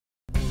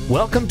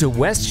Welcome to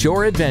West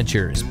Shore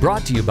Adventures,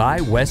 brought to you by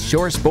West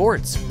Shore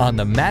Sports on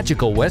the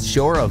magical west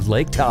shore of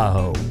Lake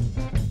Tahoe.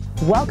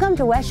 Welcome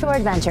to West Shore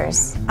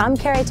Adventures. I'm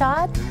Carrie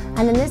Todd,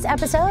 and in this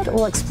episode,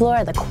 we'll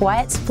explore the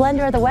quiet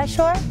splendor of the West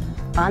Shore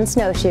on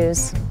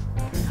snowshoes.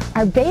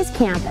 Our base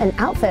camp and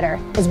outfitter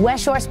is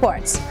West Shore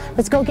Sports.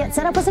 Let's go get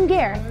set up with some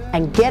gear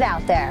and get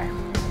out there.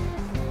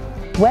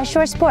 West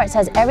Shore Sports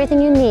has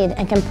everything you need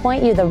and can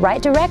point you the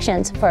right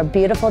directions for a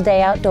beautiful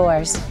day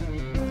outdoors.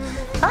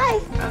 Hi!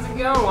 How's it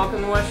going?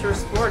 Welcome to West Shore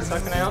Sports. How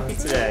can I help you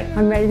today?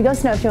 I'm ready to go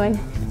snowshoeing.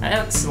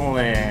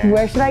 Excellent.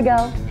 Where should I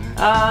go?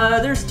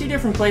 There's two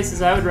different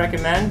places I would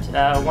recommend.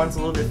 One's a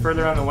little bit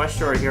further on the West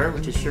Shore here,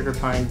 which is Sugar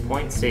Pine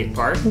Point State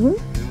Park.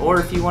 Or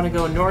if you want to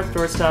go north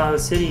towards Tahoe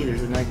City,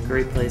 there's a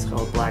great place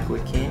called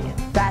Blackwood Canyon.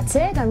 That's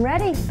it, I'm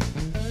ready.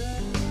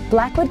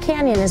 Blackwood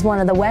Canyon is one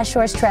of the West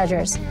Shore's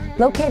treasures.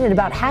 Located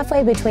about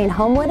halfway between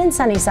Homewood and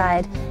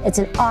Sunnyside, it's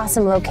an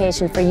awesome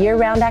location for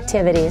year-round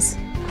activities.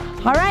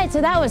 All right, so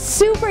that was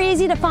super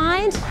easy to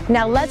find.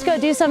 Now let's go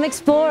do some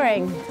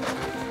exploring.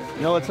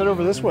 You know, let's head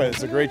over this way.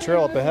 It's a great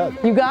trail up ahead.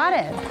 You got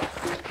it.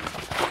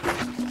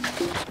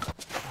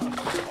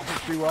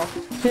 Pretty well.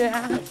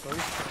 Yeah.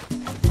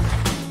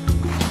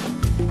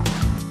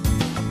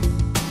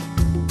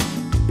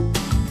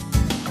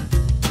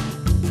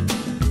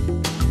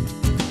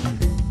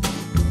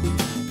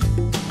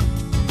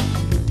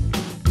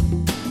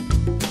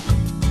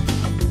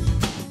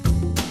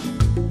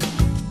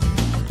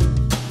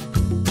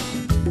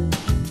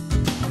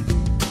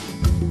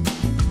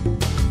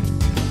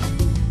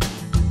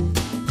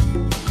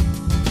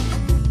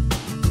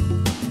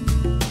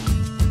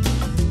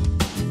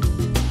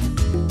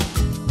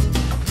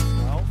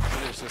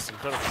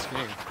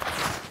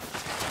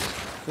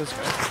 This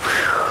way.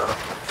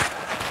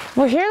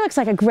 Well, here looks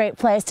like a great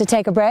place to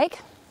take a break.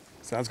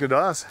 Sounds good to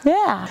us.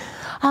 Yeah.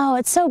 Oh,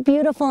 it's so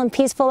beautiful and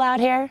peaceful out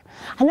here.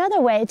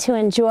 Another way to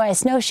enjoy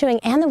snowshoeing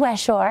and the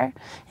West Shore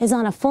is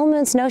on a full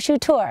moon snowshoe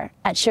tour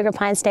at Sugar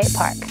Pine State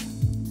Park.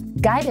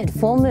 Guided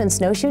full moon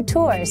snowshoe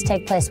tours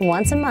take place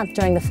once a month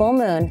during the full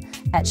moon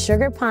at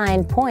Sugar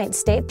Pine Point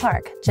State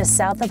Park, just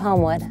south of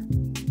Homewood.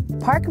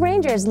 Park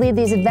rangers lead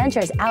these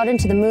adventures out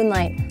into the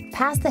moonlight,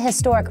 past the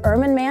historic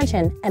Ermine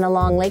Mansion and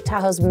along Lake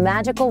Tahoe's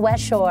magical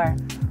West Shore.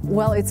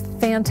 Well, it's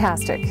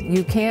fantastic.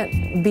 You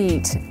can't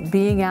beat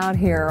being out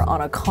here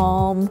on a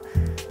calm,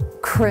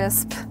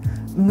 crisp,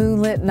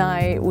 moonlit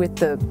night with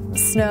the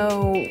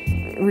snow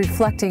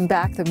reflecting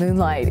back the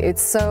moonlight.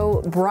 It's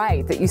so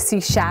bright that you see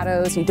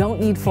shadows, you don't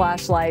need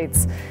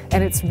flashlights,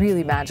 and it's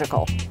really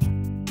magical.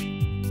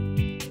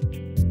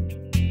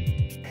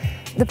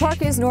 The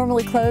park is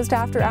normally closed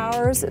after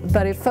hours,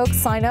 but if folks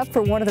sign up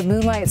for one of the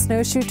Moonlight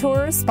Snowshoe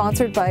Tours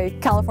sponsored by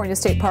California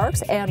State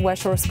Parks and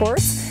West Shore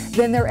Sports,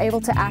 then they're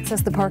able to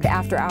access the park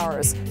after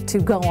hours to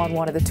go on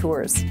one of the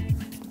tours.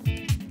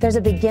 There's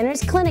a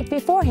beginner's clinic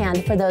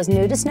beforehand for those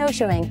new to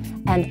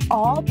snowshoeing, and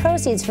all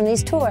proceeds from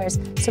these tours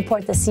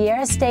support the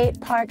Sierra State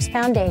Parks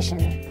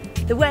Foundation.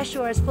 The West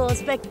Shore is full of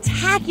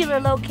spectacular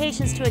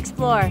locations to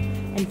explore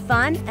and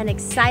fun and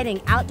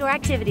exciting outdoor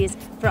activities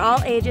for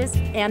all ages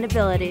and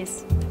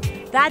abilities.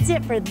 That's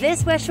it for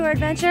this West Shore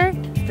adventure.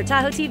 For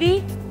Tahoe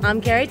TV, I'm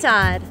Carrie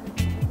Todd.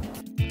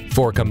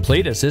 For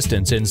complete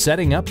assistance in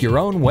setting up your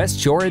own West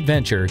Shore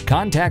adventure,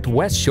 contact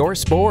West Shore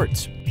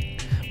Sports.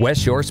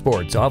 West Shore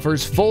Sports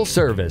offers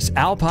full-service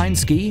alpine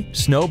ski,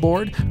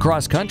 snowboard,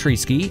 cross-country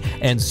ski,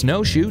 and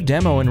snowshoe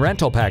demo and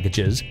rental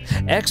packages,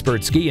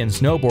 expert ski and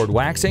snowboard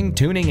waxing,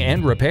 tuning,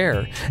 and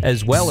repair,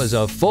 as well as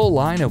a full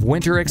line of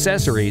winter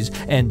accessories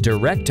and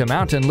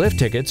direct-to-mountain lift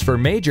tickets for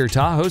major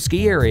Tahoe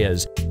ski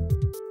areas.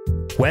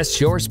 West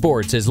Shore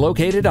Sports is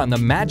located on the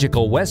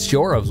magical west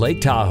shore of Lake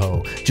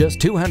Tahoe,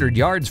 just 200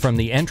 yards from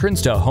the entrance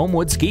to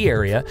Homewood Ski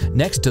Area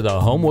next to the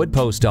Homewood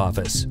Post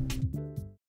Office.